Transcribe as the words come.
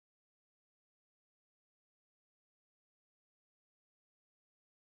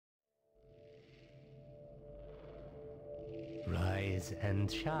Rise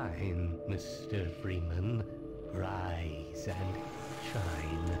and shine, Mr. Freeman. Rise and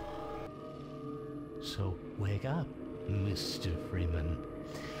shine. So wake up, Mr. Freeman.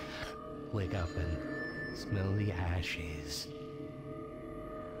 Wake up and smell the ashes.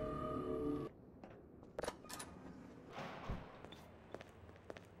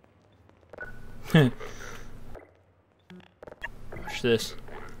 Watch this.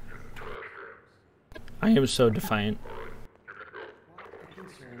 I am so defiant.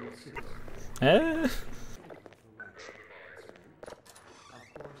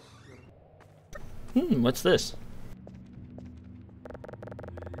 What's this?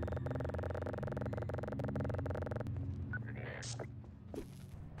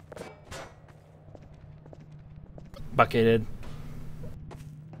 Buckethead.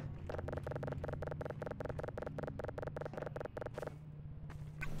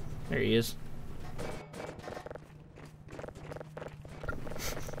 There he is.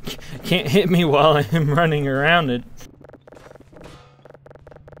 Can't hit me while I'm running around it.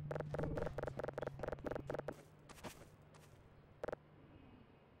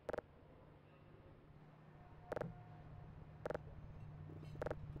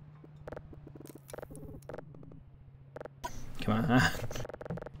 Come on.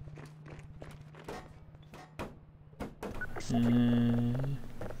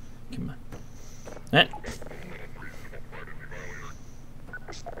 Come on.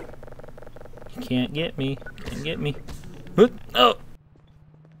 You can't get me. Can't get me. Oh!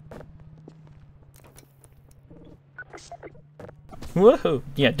 Whoa!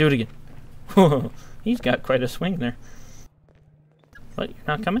 Yeah, do it again. Whoa! He's got quite a swing there. What? You're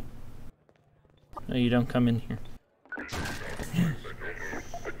not coming? No, you don't come in here.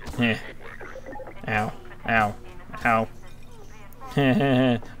 Yeah. Ow. Ow. Ow.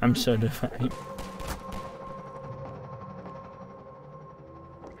 I'm so defiant.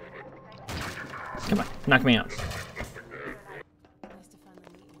 Come on, knock me out. Nice to finally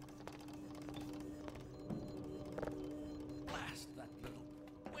meet you. Blast that little.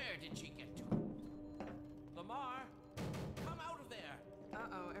 Where did she get to? Lamar, come out of there.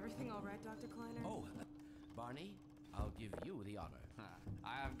 Uh-oh, everything all right, Dr. Kleiner? Oh, Barney, I'll give you the honor.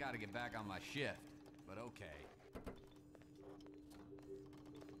 I've got to get back on my shift, but okay.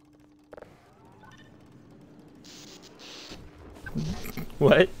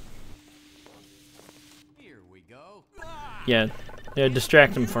 What? Here we go. Yeah,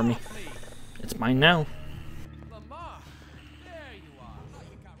 distract him for me. It's mine now. Lamar, there you are. Oh,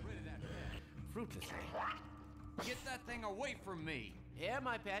 you got rid of that pet. Fruitlessly. Get that thing away from me. Here,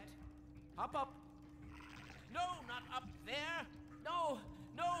 my pet. Hop up. No, not up there. No,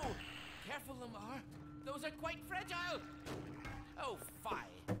 no. Careful, Lamar. Those are quite fragile. Oh, fie.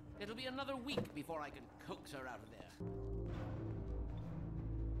 It'll be another week before I can coax her out of there.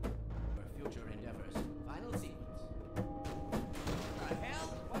 For future endeavors. Final sequence. The hell?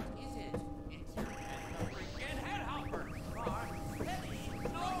 What is it? It's your freaking head hopper. Lamar, Teddy,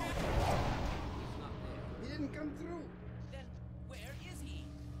 no! He's not there. He didn't come through. Then where is he?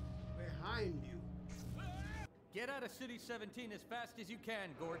 Behind you. Get out of City 17 as fast as you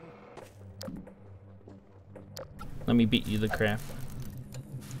can, Gordon. Let me beat you the crap.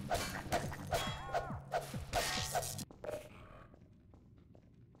 Help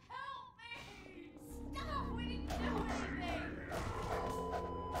me! Stop! We didn't do anything!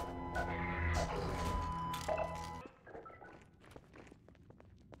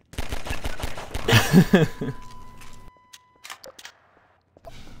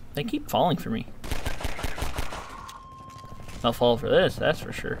 They keep falling for me. I'll fall for this, that's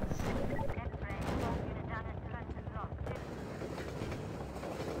for sure.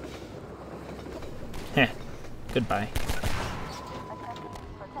 Heh. Goodbye.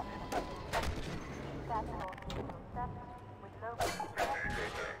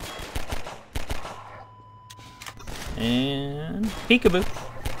 And peekaboo.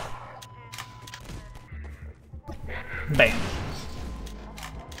 Bam.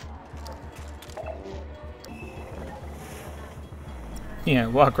 Yeah,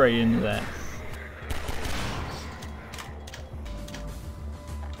 walk right into that.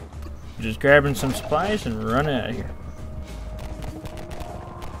 Just grabbing some supplies and running out of here.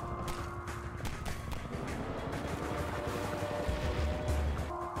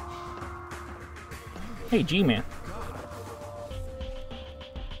 Hey, G-Man.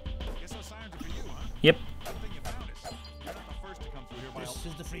 Yep. This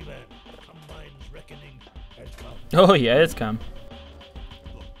is the Freeman. Combine's reckoning has come. Oh yeah, it's come.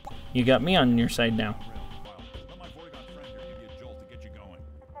 You got me on your side now.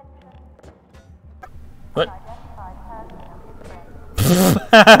 What?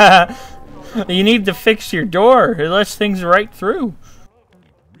 You need to fix your door. It lets things right through.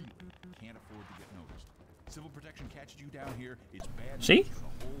 Can't afford to get noticed. Civil protection catches you down here. It's bad See? for the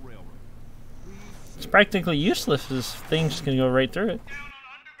whole railroad. It's practically useless as things can go right through it. Down on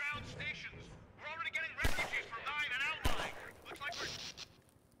underground stations. We're already getting refugees from 9 and outlying. Looks like we're...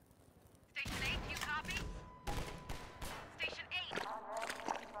 Station 8, do you copy? Station 8.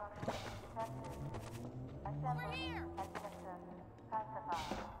 Over here.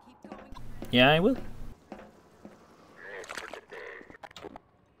 Keep going. Yeah, I will.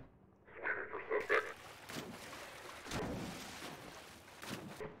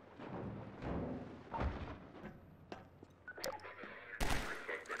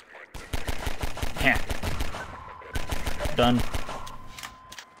 Yeah. Done.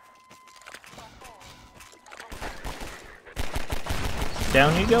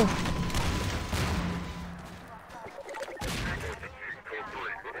 Down you go.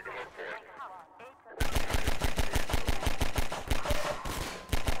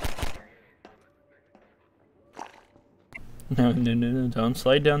 No, no, no, no, don't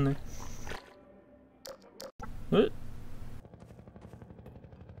slide down there. What?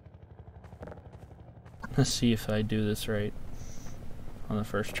 Let's see if I do this right on the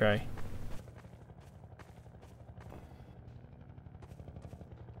first try.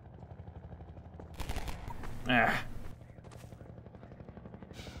 Ah.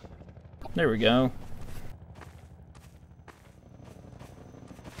 There we go.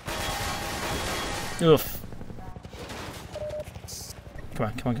 Oof. Come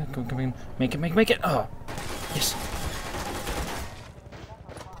on, come on, come on, come on. Make it. Oh. Yes.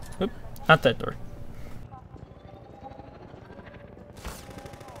 Oop. Not that door.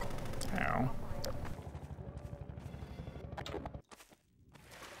 Ow.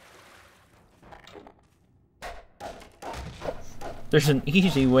 There's an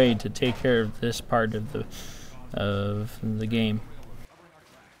easy way to take care of this part of the game.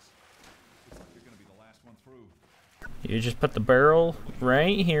 You just put the barrel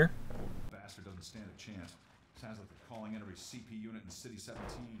right here. Bastard doesn't stand a chance. Sounds like they're calling in every CP unit in City 17.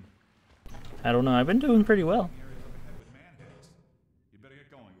 I don't know. I've been doing pretty well. You better get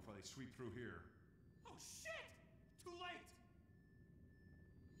going before they sweep through here. Oh shit! Too late!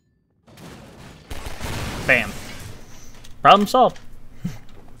 Bam. Problem solved.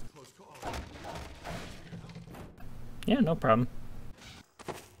 Yeah, no problem.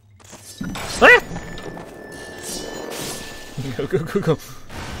 Ah! Go, go, go, go.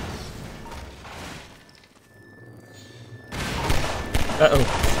 Uh-oh.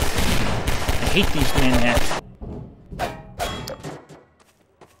 I hate these man-hats.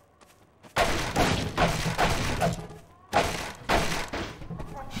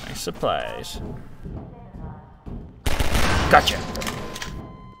 Nice supplies. Gotcha.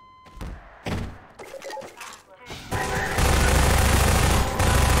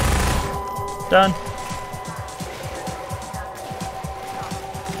 Done.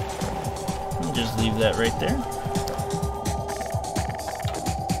 I'll just leave that right there.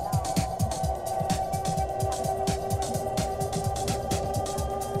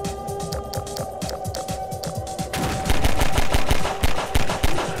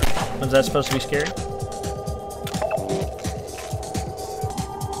 Was that supposed to be scary?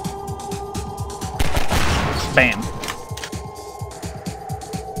 Bam.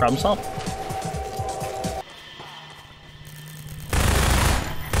 Problem solved.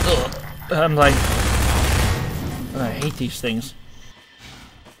 Ugh. I'm like, I hate these things.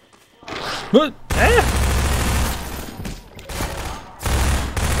 What? Ah!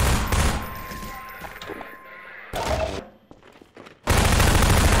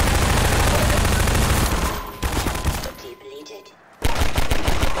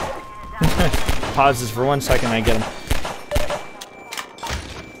 Pauses for 1 second, I get him.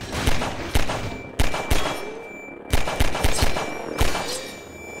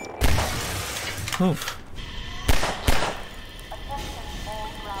 Oof.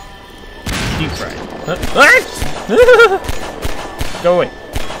 Deep fried. Go away.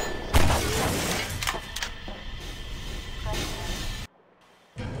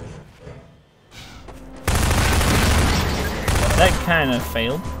 That kind of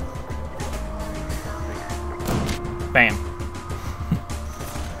failed. Bam.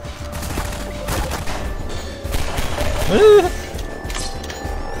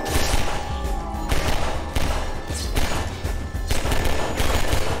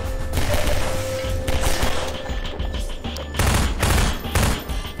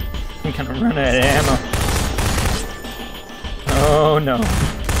 I'm gonna run out of ammo. Oh no.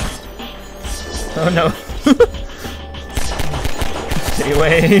 Oh no. Stay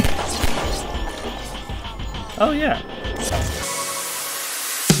away. Oh yeah.